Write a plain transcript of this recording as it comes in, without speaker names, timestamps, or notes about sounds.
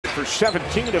for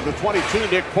 17 of the 22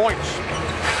 Knicks points.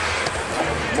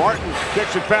 Martin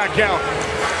kicks it back out.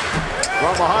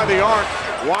 From behind the arc,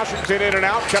 Washington in and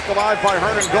out, kept alive by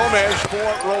Hernangómez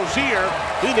for Rozier.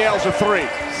 He nails a three.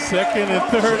 Second and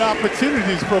third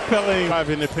opportunities propelling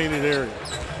in the painted area.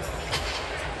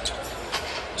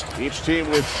 Each team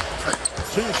with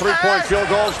 2 3-point field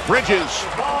goals. Bridges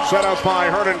set up by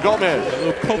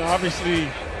Hernangómez. Obviously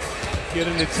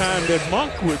getting the time that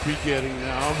Monk would be getting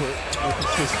now with the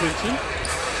suspension.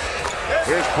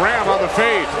 Here's Graham on the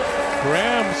fade.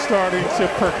 Graham starting to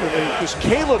percolate. This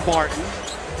Caleb Martin.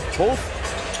 Both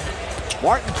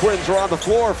Martin twins are on the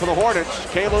floor for the Hornets.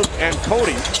 Caleb and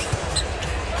Cody.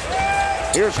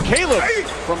 Here's Caleb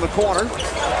from the corner.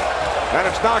 And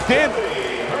it's knocked in.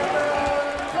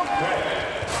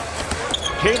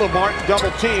 Caleb Martin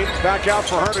double team. Back out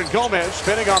for Hernangómez.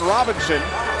 Spinning on Robinson.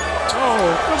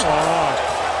 Oh, come on.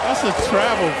 That's a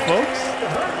travel, folks.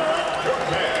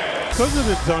 Because of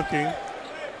the dunking.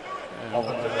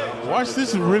 Watch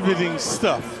this riveting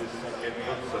stuff.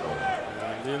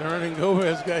 And then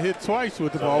Hernangómez got hit twice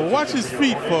with the ball. Watch his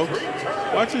feet, folks.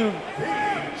 Watch him.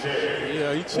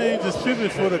 Yeah, he changed his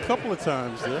pivot foot a couple of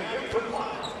times there.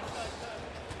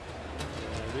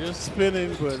 They're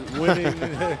spinning, but winning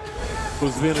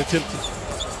was being attempted.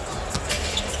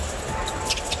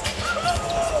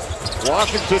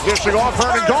 Washington dishing off.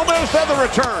 Hernangómez, then the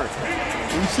return.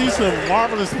 We see some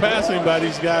marvelous passing by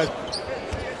these guys.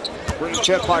 Great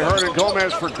check by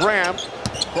Hernangómez for Graham.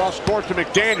 Cross court to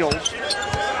McDaniels.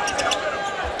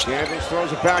 Daniels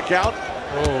throws it back out.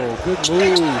 Oh, good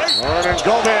move.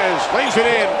 Hernangómez lays it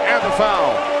in and the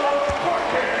foul.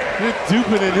 Good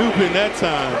duping and hooping that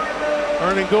time.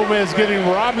 Hernangómez getting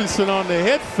Robinson on the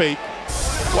head fake.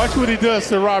 Watch what he does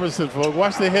to Robinson, folks.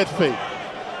 Watch the head fake.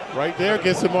 Right there,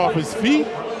 gets him off his feet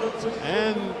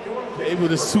and able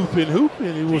to swoop and hoop,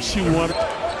 and he will shoot one.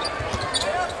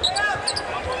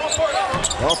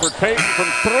 Alfred Payton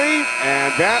from 3,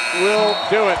 and that will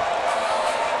do it.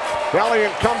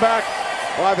 Valiant comeback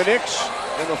by the Knicks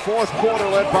in the fourth quarter,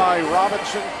 led by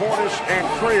Robinson, Portis, and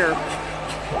Creer.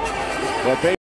 But they